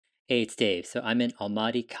Hey, it's Dave. So I'm in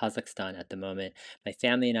Almaty, Kazakhstan at the moment. My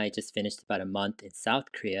family and I just finished about a month in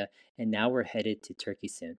South Korea, and now we're headed to Turkey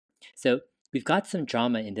soon. So we've got some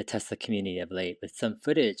drama in the Tesla community of late with some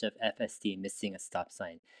footage of FSD missing a stop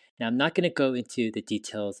sign. Now, I'm not going to go into the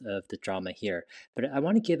details of the drama here, but I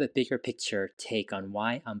want to give a bigger picture take on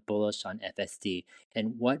why I'm bullish on FSD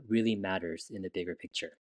and what really matters in the bigger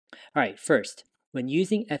picture. All right, first, when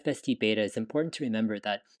using FSD beta, it's important to remember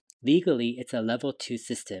that legally it's a level 2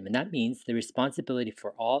 system, and that means the responsibility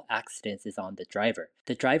for all accidents is on the driver.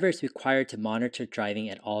 The driver is required to monitor driving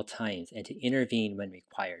at all times and to intervene when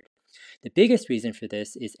required. The biggest reason for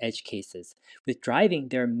this is edge cases. With driving,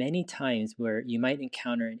 there are many times where you might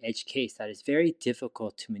encounter an edge case that is very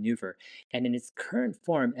difficult to maneuver, and in its current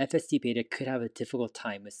form, FSD beta could have a difficult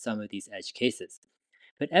time with some of these edge cases.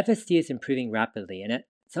 But FSD is improving rapidly, and at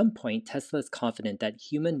some point, Tesla is confident that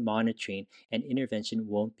human monitoring and intervention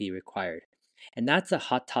won't be required. And that's a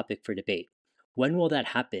hot topic for debate. When will that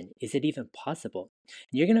happen? Is it even possible?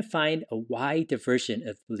 And you're going to find a wide diversion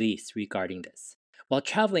of beliefs regarding this. While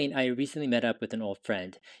traveling, I recently met up with an old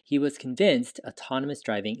friend. He was convinced autonomous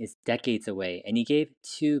driving is decades away, and he gave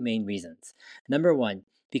two main reasons. Number one,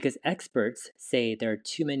 because experts say there are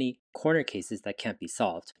too many corner cases that can't be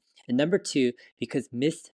solved. And number two, because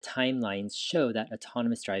missed timelines show that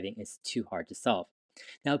autonomous driving is too hard to solve.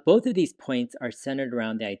 Now, both of these points are centered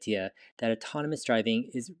around the idea that autonomous driving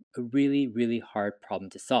is a really, really hard problem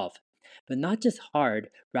to solve. But not just hard,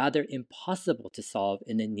 rather impossible to solve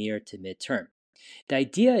in the near to midterm. The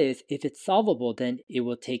idea is if it's solvable, then it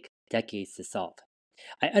will take decades to solve.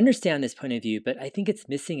 I understand this point of view, but I think it's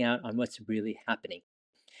missing out on what's really happening.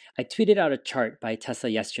 I tweeted out a chart by Tesla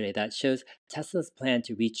yesterday that shows Tesla's plan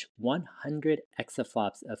to reach 100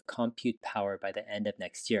 exaflops of compute power by the end of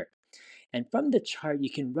next year. And from the chart, you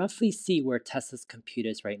can roughly see where Tesla's compute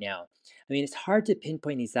is right now. I mean, it's hard to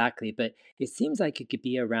pinpoint exactly, but it seems like it could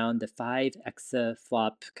be around the 5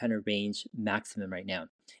 exaflop kind of range maximum right now.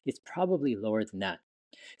 It's probably lower than that.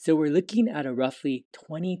 So we're looking at a roughly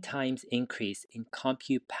 20 times increase in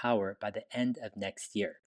compute power by the end of next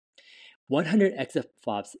year. 100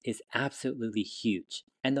 exaflops is absolutely huge,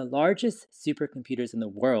 and the largest supercomputers in the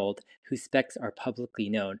world whose specs are publicly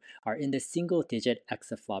known are in the single-digit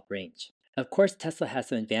exaflop range. Of course, Tesla has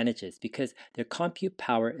some advantages because their compute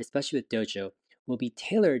power, especially with Dojo, will be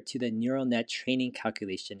tailored to the neural net training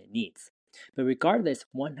calculation it needs. But regardless,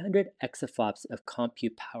 100 exaflops of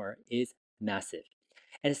compute power is massive.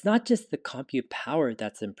 And it's not just the compute power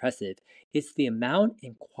that's impressive, it's the amount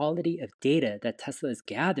and quality of data that Tesla is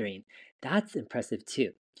gathering that's impressive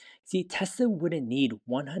too. See, Tesla wouldn't need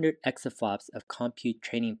 100 exaflops of compute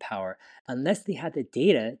training power unless they had the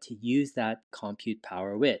data to use that compute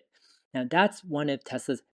power with. Now, that's one of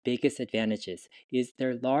Tesla's biggest advantages is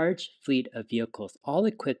their large fleet of vehicles all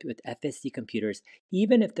equipped with FSD computers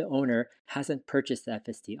even if the owner hasn't purchased the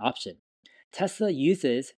FSD option. Tesla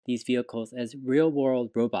uses these vehicles as real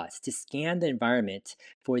world robots to scan the environment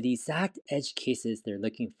for the exact edge cases they're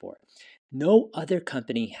looking for. No other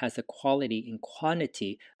company has the quality and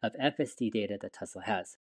quantity of FSD data that Tesla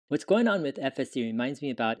has. What's going on with FSD reminds me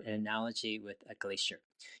about an analogy with a glacier.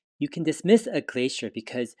 You can dismiss a glacier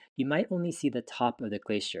because you might only see the top of the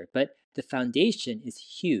glacier, but the foundation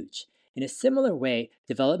is huge. In a similar way,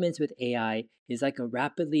 developments with AI is like a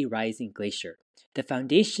rapidly rising glacier. The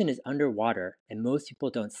foundation is underwater and most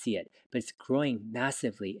people don't see it, but it's growing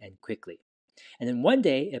massively and quickly. And then one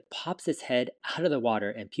day it pops its head out of the water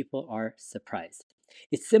and people are surprised.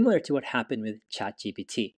 It's similar to what happened with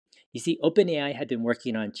ChatGPT. You see, OpenAI had been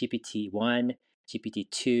working on GPT-1,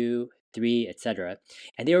 GPT-2, 3, etc.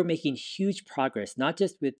 And they were making huge progress, not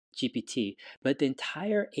just with GPT, but the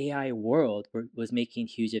entire AI world was making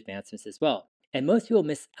huge advancements as well. And most people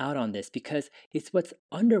miss out on this because it's what's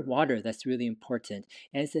underwater that's really important,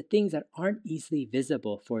 and it's the things that aren't easily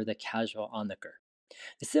visible for the casual onlooker.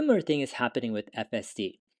 A similar thing is happening with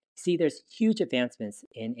FSD. See, there's huge advancements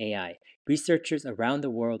in AI. Researchers around the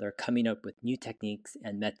world are coming up with new techniques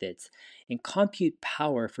and methods, and compute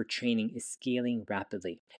power for training is scaling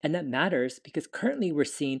rapidly. And that matters because currently we're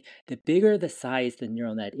seeing the bigger the size the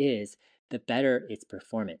neural net is, the better its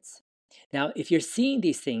performance. Now, if you're seeing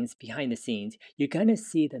these things behind the scenes, you're going to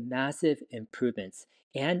see the massive improvements,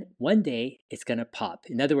 and one day it's going to pop.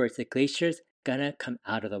 In other words, the glacier's gonna come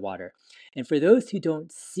out of the water. And for those who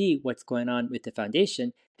don't see what's going on with the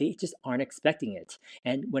foundation, they just aren't expecting it.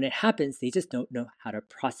 And when it happens, they just don't know how to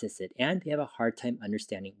process it, and they have a hard time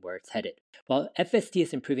understanding where it's headed. While FSD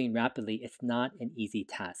is improving rapidly, it's not an easy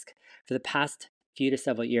task. For the past few to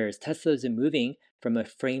several years, Tesla has been moving from a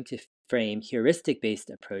frame to frame heuristic based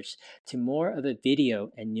approach to more of a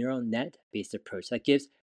video and neural net based approach that gives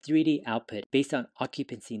 3D output based on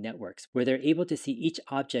occupancy networks, where they're able to see each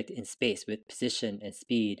object in space with position and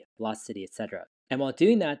speed, velocity, etc. And while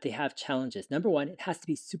doing that, they have challenges. Number one, it has to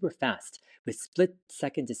be super fast with split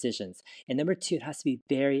second decisions. And number two, it has to be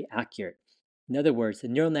very accurate. In other words, the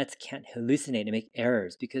neural nets can't hallucinate and make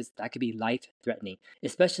errors because that could be life threatening.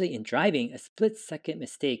 Especially in driving, a split second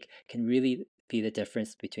mistake can really be the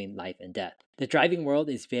difference between life and death. The driving world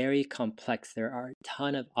is very complex. There are a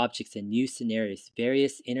ton of objects and new scenarios,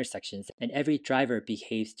 various intersections, and every driver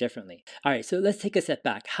behaves differently. All right, so let's take a step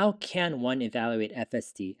back. How can one evaluate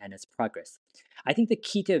FSD and its progress? I think the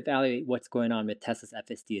key to evaluate what's going on with Tesla's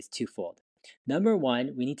FSD is twofold. Number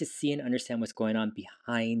one, we need to see and understand what's going on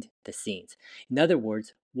behind the scenes. In other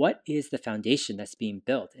words, what is the foundation that's being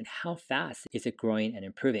built and how fast is it growing and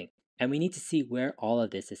improving? And we need to see where all of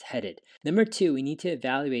this is headed. Number two, we need to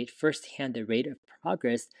evaluate firsthand the rate of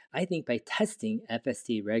progress, I think, by testing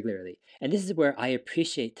FSD regularly. And this is where I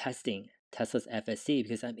appreciate testing Tesla's FSD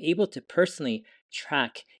because I'm able to personally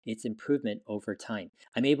track its improvement over time.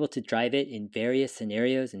 I'm able to drive it in various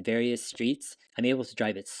scenarios in various streets. I'm able to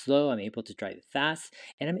drive it slow, I'm able to drive it fast,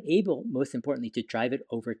 and I'm able, most importantly, to drive it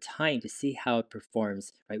over time to see how it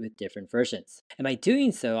performs right with different versions. And by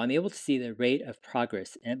doing so, I'm able to see the rate of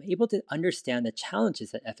progress and I'm able to understand the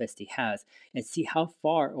challenges that FSD has and see how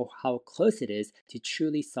far or how close it is to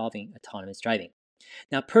truly solving autonomous driving.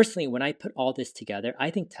 Now, personally, when I put all this together,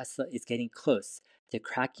 I think Tesla is getting close to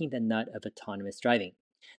cracking the nut of autonomous driving.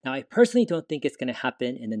 Now, I personally don't think it's going to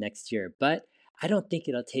happen in the next year, but I don't think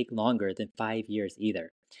it'll take longer than 5 years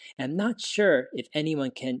either. And I'm not sure if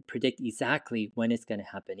anyone can predict exactly when it's going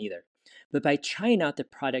to happen either. But by trying out the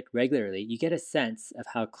product regularly, you get a sense of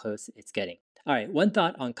how close it's getting. All right, one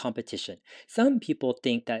thought on competition. Some people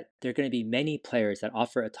think that there are going to be many players that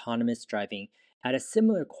offer autonomous driving at a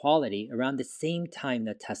similar quality around the same time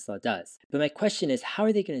that Tesla does. But my question is, how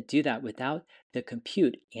are they going to do that without the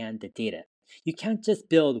compute and the data? You can't just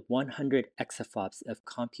build 100 exaflops of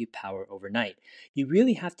compute power overnight. You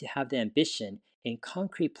really have to have the ambition and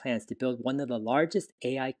concrete plans to build one of the largest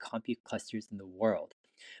AI compute clusters in the world.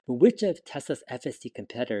 But which of Tesla's FSD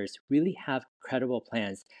competitors really have credible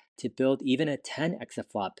plans to build even a 10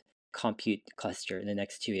 exaflop compute cluster in the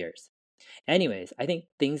next 2 years? Anyways, I think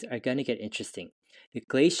things are going to get interesting. The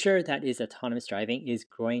glacier that is autonomous driving is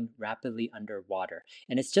growing rapidly underwater,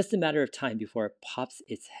 and it's just a matter of time before it pops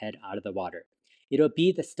its head out of the water. It'll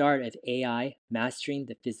be the start of AI mastering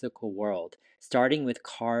the physical world, starting with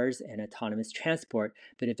cars and autonomous transport,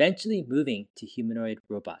 but eventually moving to humanoid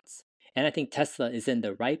robots. And I think Tesla is in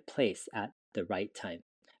the right place at the right time.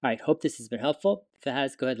 All right, hope this has been helpful. If it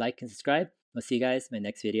has, go ahead, like and subscribe. I'll see you guys in my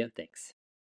next video. Thanks.